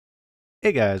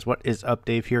Hey guys, what is up?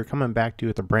 Dave here, coming back to you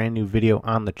with a brand new video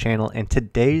on the channel, and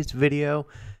today's video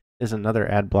is another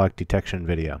ad block detection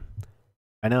video.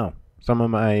 I know, some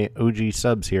of my OG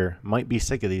subs here might be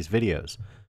sick of these videos,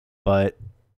 but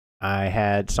I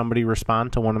had somebody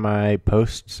respond to one of my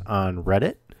posts on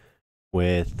Reddit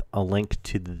with a link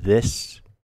to this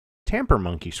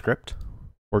TamperMonkey script,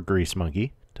 or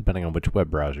GreaseMonkey, depending on which web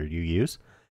browser you use,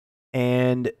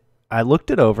 and I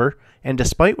looked it over, and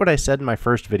despite what I said in my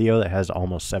first video that has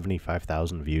almost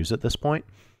 75,000 views at this point,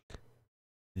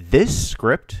 this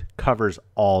script covers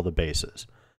all the bases.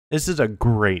 This is a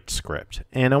great script,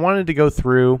 and I wanted to go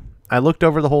through. I looked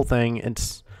over the whole thing.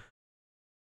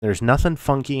 There's nothing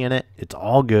funky in it. It's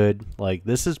all good. Like,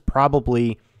 this is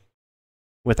probably,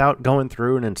 without going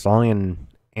through and installing an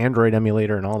Android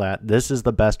emulator and all that, this is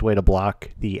the best way to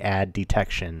block the ad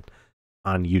detection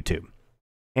on YouTube.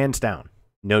 Hands down.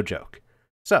 No joke.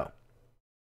 So,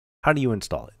 how do you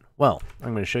install it? Well,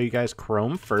 I'm going to show you guys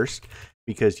Chrome first,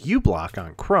 because uBlock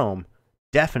on Chrome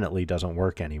definitely doesn't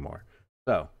work anymore.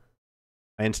 So,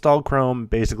 I installed Chrome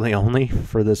basically only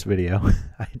for this video.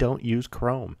 I don't use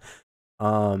Chrome.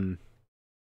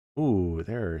 Ooh,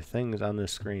 there are things on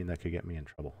this screen that could get me in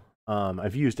trouble.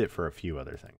 I've used it for a few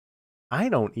other things. I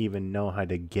don't even know how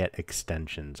to get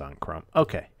extensions on Chrome.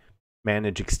 Okay,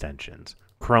 manage extensions.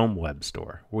 Chrome Web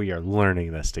Store. We are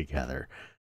learning this together.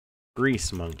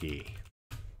 GreaseMonkey.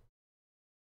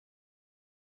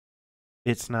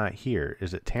 It's not here.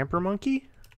 Is it TamperMonkey?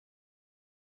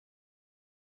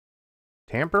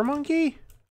 TamperMonkey?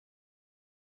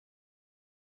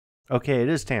 Okay, it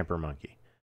is TamperMonkey.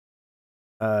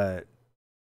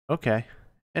 Okay.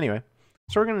 Anyway,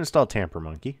 so we're going to install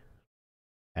TamperMonkey.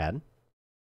 Add.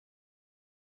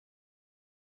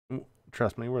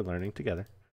 Trust me, we're learning together.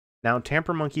 Now,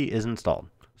 TamperMonkey is installed.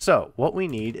 So, what we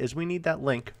need is that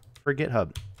link for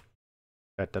GitHub.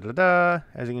 As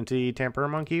you can see,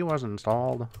 TamperMonkey was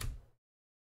installed.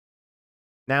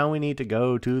 Now we need to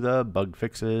go to the bug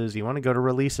fixes. You want to go to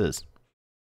releases.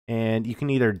 And you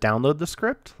can either download the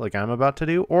script, like I'm about to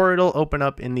do, or it'll open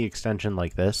up in the extension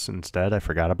like this instead. I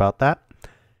forgot about that.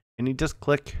 And you just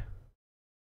click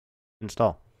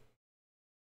install.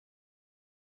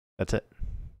 That's it.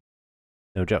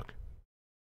 No joke.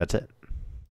 That's it.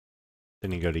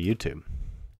 Then you go to YouTube.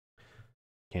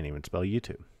 Can't even spell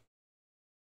YouTube.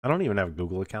 I don't even have a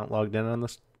Google account logged in on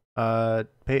this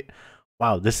page.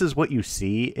 Wow, this is what you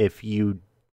see if you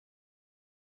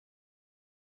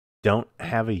don't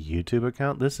have a YouTube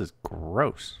account. This is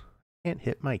gross. Can't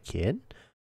hit my kid?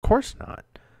 Of course not.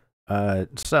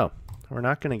 So, we're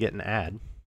not going to get an ad.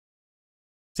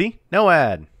 See? No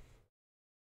ad.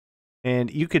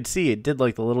 And you could see it did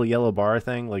like the little yellow bar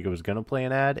thing, like it was going to play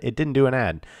an ad. It didn't do an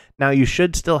ad. Now, you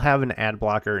should still have an ad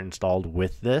blocker installed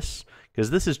with this,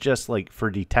 because this is just like for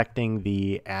detecting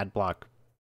the ad block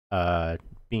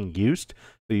being used.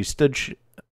 So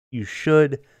you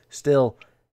should still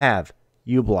have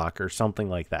uBlock or something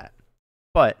like that.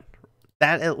 But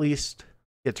that at least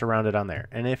gets around it on there.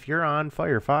 And if you're on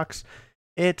FIREFOX,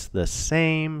 it's the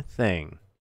same thing.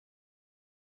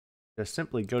 Just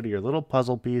simply go to your little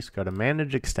puzzle piece, go to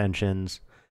Manage Extensions,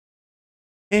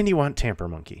 and you want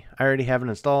TamperMonkey. I already have it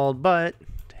installed, but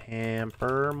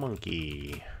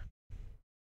TamperMonkey.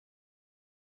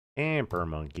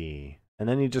 TamperMonkey. And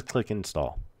then you just click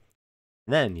Install.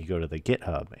 And then you go to the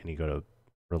GitHub, and you go to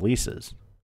Releases.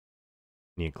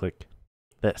 And you click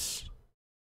this.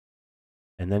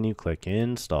 And then you click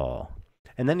Install.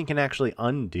 And then you can actually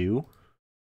undo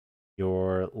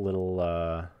your little,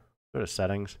 go to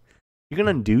Settings. You can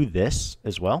undo this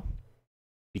as well,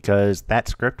 because that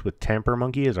script with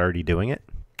TamperMonkey is already doing it.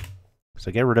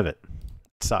 So get rid of it.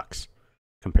 It sucks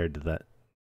compared to that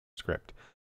script.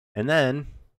 And then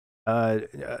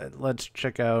let's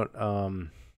check out, I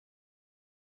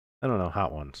don't know,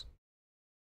 Hot Ones.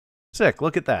 Sick,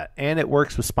 look at that. And it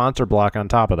works with Sponsor Block on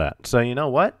top of that. So you know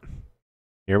what?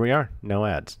 Here we are, no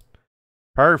ads.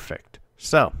 Perfect.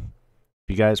 So if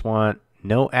you guys want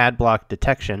no ad block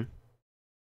detection,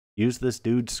 use this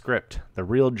dude's script, the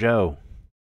real Joe.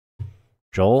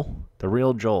 Joel? The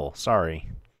real Joel. Sorry.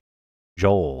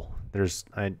 Joel.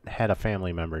 I had a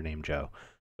family member named Joe.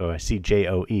 So I see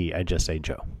J-O-E, I just say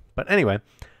Joe. But anyway,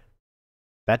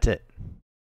 that's it.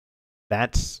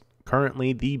 That's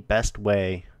currently the best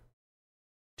way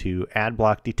to ad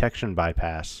block detection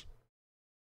bypass,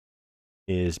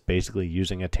 is basically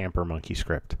using a TamperMonkey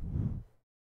script.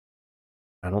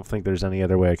 I don't think there's any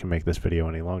other way I can make this video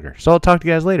any longer. So I'll talk to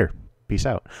you guys later. Peace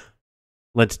out.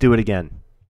 Let's do it again,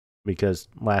 because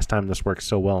last time this worked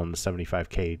so well in the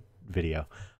 75K video.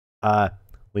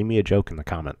 Leave me a joke in the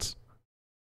comments.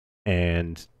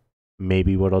 And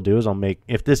maybe what I'll do is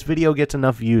if this video gets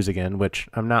enough views again, which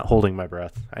I'm not holding my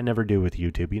breath. I never do with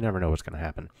YouTube. You never know what's going to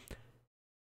happen.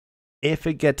 If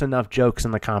it gets enough jokes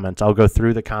in the comments, I'll go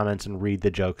through the comments and read the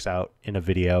jokes out in a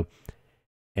video.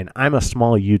 And I'm a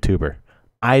small YouTuber.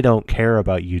 I don't care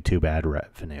about YouTube ad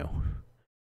revenue.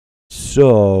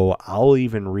 So I'll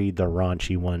even read the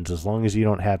raunchy ones as long as you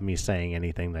don't have me saying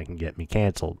anything that can get me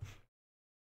canceled.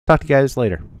 Talk to you guys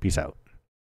later. Peace out.